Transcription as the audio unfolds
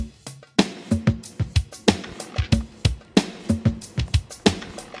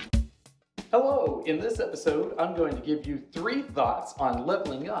In this episode, I'm going to give you 3 thoughts on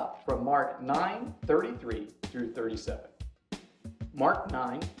leveling up from Mark 9:33 through 37. Mark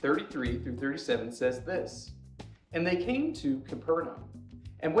 9:33 through 37 says this, "And they came to Capernaum,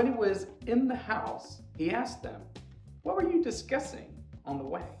 and when he was in the house, he asked them, 'What were you discussing on the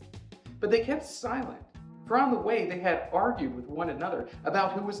way?' But they kept silent, for on the way they had argued with one another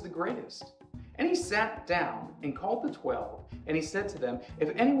about who was the greatest. And he sat down and called the 12, and he said to them,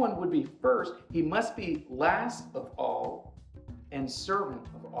 'If anyone would be first, he must be last of all and servant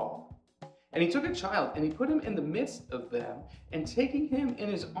of all.' And he took a child, and he put him in the midst of them, and taking him in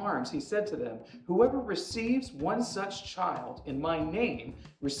his arms, he said to them, 'Whoever receives one such child in my name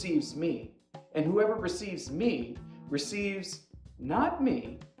receives me, and whoever receives me receives not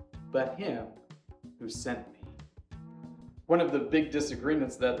me, but him who sent me.'" One of the big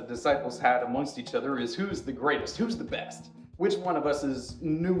disagreements that the disciples had amongst each other is who's the greatest, who's the best, which one of us is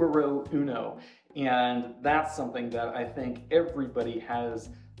numero uno. And that's something that I think everybody has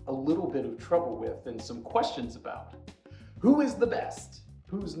a little bit of trouble with and some questions about. Who is the best?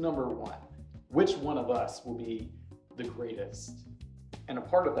 Who's number one? Which one of us will be the greatest? And a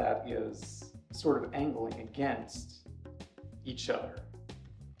part of that is sort of angling against each other.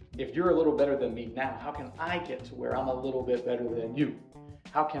 If you're a little better than me now, how can I get to where I'm a little bit better than you?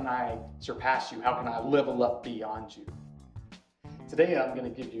 How can I surpass you? How can I level up beyond you? Today, I'm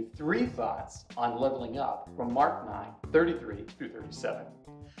going to give you 3 thoughts on leveling up from Mark 9:33 through 37.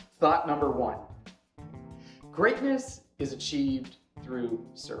 Thought number 1, greatness is achieved through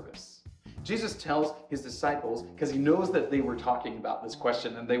service. Jesus tells his disciples, because he knows that they were talking about this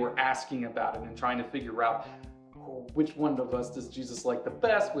question and they were asking about it and trying to figure out, which one of us does Jesus like the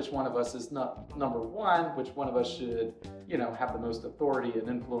best? Which one of us is not number one? Which one of us should, have the most authority and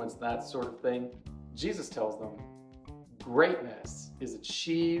influence, that sort of thing? Jesus tells them, greatness is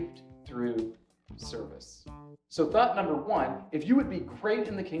achieved through service. So thought number 1, if you would be great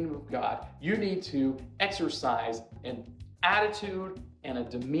in the kingdom of God, you need to exercise an attitude and a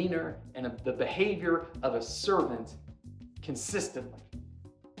demeanor and the behavior of a servant consistently.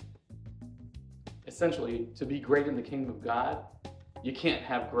 Essentially, to be great in the kingdom of God, you can't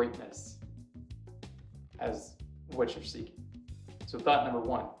have greatness as what you're seeking. So thought number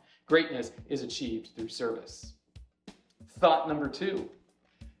 1, greatness is achieved through service. Thought number 2,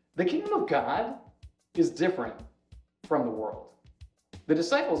 the kingdom of God is different from the world. The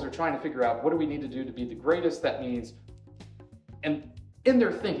disciples are trying to figure out, what do we need to do to be the greatest? That means, and in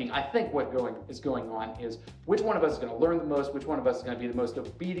their thinking, I think what is going on is, which one of us is going to learn the most? Which one of us is going to be the most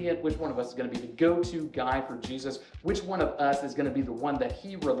obedient? Which one of us is going to be the go-to guy for Jesus? Which one of us is going to be the one that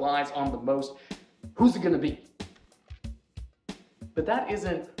he relies on the most? Who's it going to be? But that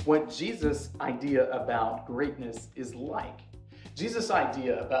isn't what Jesus' idea about greatness is like. Jesus'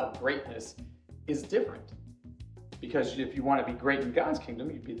 idea about greatness is different. Because if you want to be great in God's kingdom,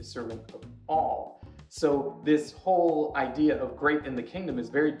 you'd be the servant of all. So this whole idea of great in the kingdom is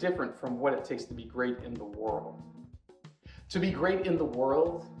very different from what it takes to be great in the world. To be great in the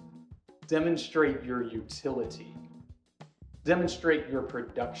world, demonstrate your utility. Demonstrate your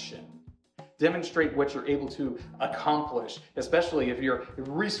production. Demonstrate what you're able to accomplish, especially if your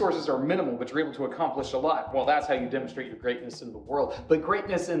resources are minimal, but you're able to accomplish a lot. Well, that's how you demonstrate your greatness in the world. But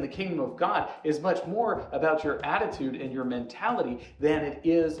greatness in the kingdom of God is much more about your attitude and your mentality than it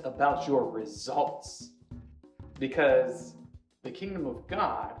is about your results. Because the kingdom of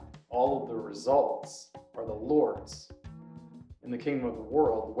God, all of the results are the Lord's. In the kingdom of the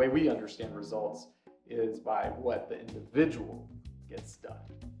world, the way we understand results is by what the individual gets done.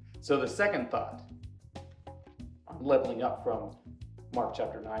 So the second thought on leveling up from Mark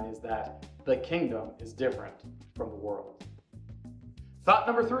chapter 9 is that the kingdom is different from the world. Thought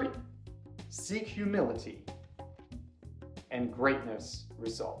number 3, seek humility and greatness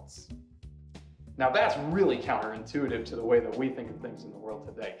results. Now that's really counterintuitive to the way that we think of things in the world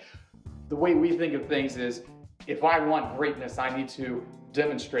today. The way we think of things is, if I want greatness, I need to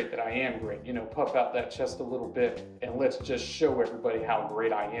demonstrate that I am great. Puff out that chest a little bit and let's just show everybody how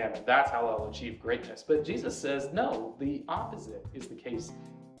great I am. And that's how I'll achieve greatness. But Jesus says, no, the opposite is the case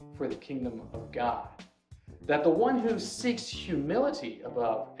for the kingdom of God. That the one who seeks humility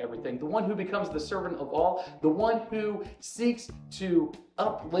above everything, the one who becomes the servant of all, the one who seeks to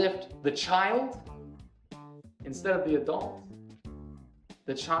uplift the child instead of the adult,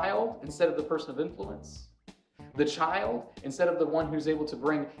 the child instead of the person of influence, the child instead of the one who's able to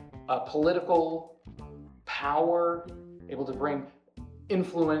bring political power, able to bring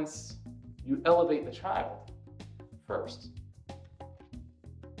influence, you elevate the child first.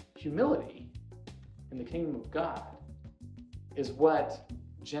 Humility in the kingdom of God is what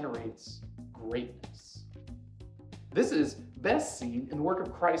generates greatness. This is best seen in the work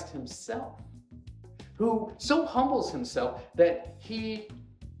of Christ himself, who so humbles himself that he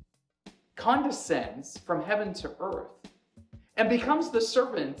condescends from heaven to earth and becomes the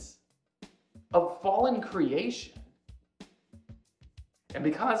servant of fallen creation. And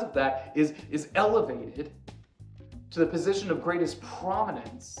because of that, is elevated to the position of greatest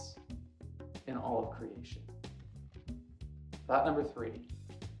prominence in all of creation. Thought number 3,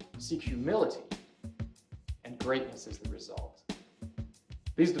 seek humility, and greatness is the result.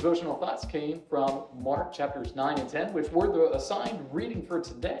 These devotional thoughts came from Mark chapters 9 and 10, which were the assigned reading for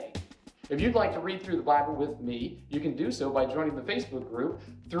today. If you'd like to read through the Bible with me, you can do so by joining the Facebook group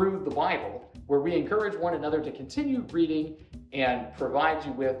Through the Bible, where we encourage one another to continue reading and provide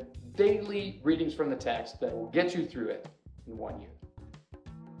you with daily readings from the text that will get you through it in 1 year.